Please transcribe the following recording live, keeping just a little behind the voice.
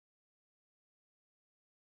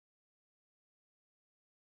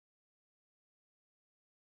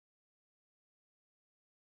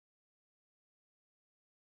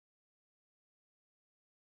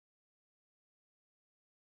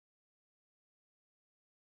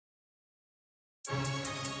This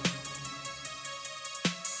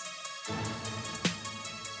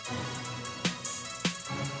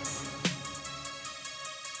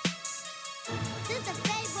a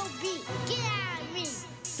favorite beat. Get out of me.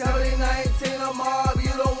 7019 a mob, you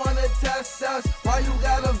don't wanna test us. Why you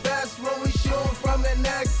got a vest when we shootin' from the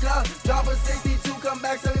neck up? Drop a 62, come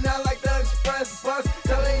back 79 like the express bus.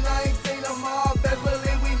 7019 a mob, best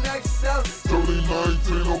believe we next up.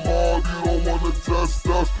 7019 a mob, you don't wanna test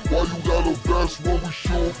us. Why you got a vest when we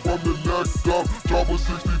shootin' from the neck up? Drop a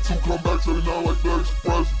 62, come back 79 like the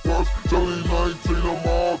express bus. 7019 a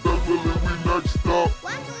mob, best believe we next up.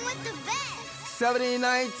 Walking with the best.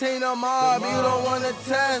 7019 a mob, you don't wanna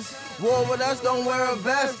test. War with us, don't wear a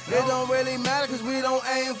vest. It don't really matter cause we don't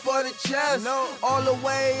aim for the chest. All the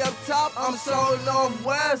way up top, I'm so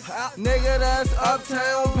northwest. Nigga, that's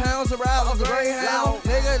uptown, pounds around off the Greyhound.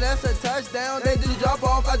 Nigga, that's a touchdown. They do the drop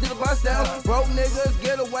off, I do the bust down. Broke niggas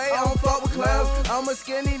get away, I don't fuck with clowns. I'm a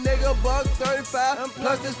skinny nigga, buck 35,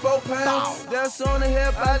 plus this 4 pounds. That's on the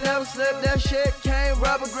hip, I never slip. That shit can't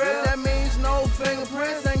rubber grip. That means no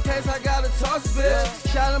fingerprints in case I gotta toss a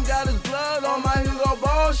bitch. Shot him, got his blood on my Hugo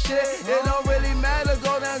Ball shit. It don't really matter,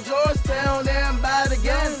 go down Georgetown and buy it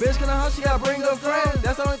again. Bitch can I hunt, she gotta bring a friend.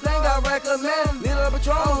 That's the only thing I recommend. Need a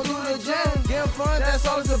Patron, do the gym. Getting fun, that's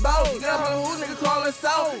all it's about. You got a who nigga call us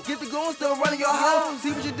out. Get the goons still running your house.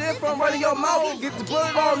 See what you did from running your mouth. Get the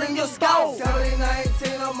bullet all in your scalp.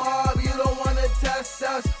 7019 a mob, you don't wanna test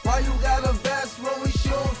us. Why you got a vest when we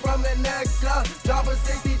shootin' from the neck up? Drop a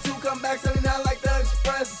 62, come back 79 like the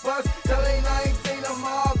express bus. 7019 a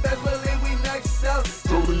mob, best believe we next up.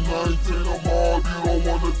 7019 a mob, you don't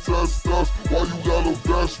wanna test us. Why you got a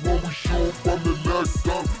vest when we shoot from the neck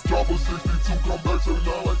up? Drop a 62, come back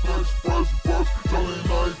 79 like the express bus.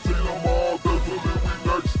 7019 a mob, best believe we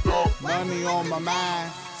next up. Money on my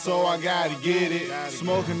mind, so I gotta get it.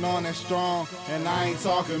 Smoking on that strong, and I ain't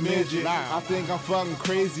talking midget. I think I'm fucking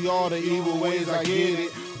crazy, all the evil ways I get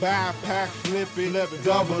it. Buy, pack, flip it,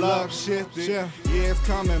 double up, shift it. Yeah, it's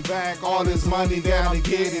coming back, all this money gotta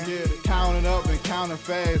get it. Count it up and count it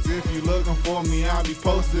fast. If you looking for me, I'll be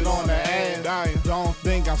posted on the ad. Don't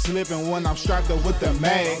think I'm slipping when I'm strapped up with the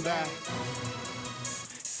mag.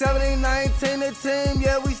 7019 the team,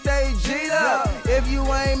 yeah, we stay G'd up. If you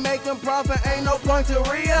ain't making profit, ain't no point to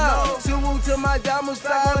re-up. Suwu to my diamonds,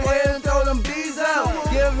 fly, go ahead and throw them bees up.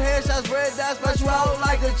 Give headshots, red dots, splash you out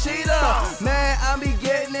like a cheetah. Man, I be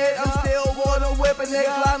getting it, I'm still water whipping it.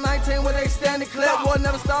 Cloud 19 with extended clip, war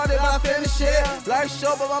never started, but I finished it. Life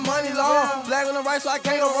short, but my money long. Flag on the right, so I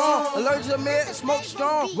can't go wrong. Allergic to mid, smoke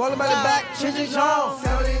strong. Rolling by the back, changing John.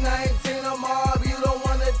 7019 a mob, you don't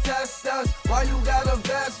wanna test us. Why you got a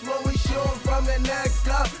vest when we shootin' from the neck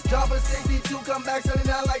up? Drop a 62, come back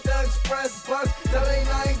 79 like the express bus.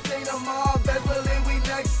 7019 a mob, best believe we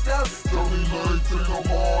next up. 7019 a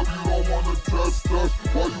mob, you don't wanna test us.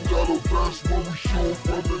 Why you got a vest when we shoot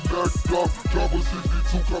from the neck up? Drop a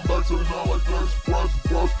 62, come back 79 like the express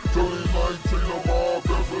bus. 7019 a mob,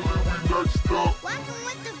 best believe we next up. Walking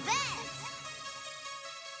with the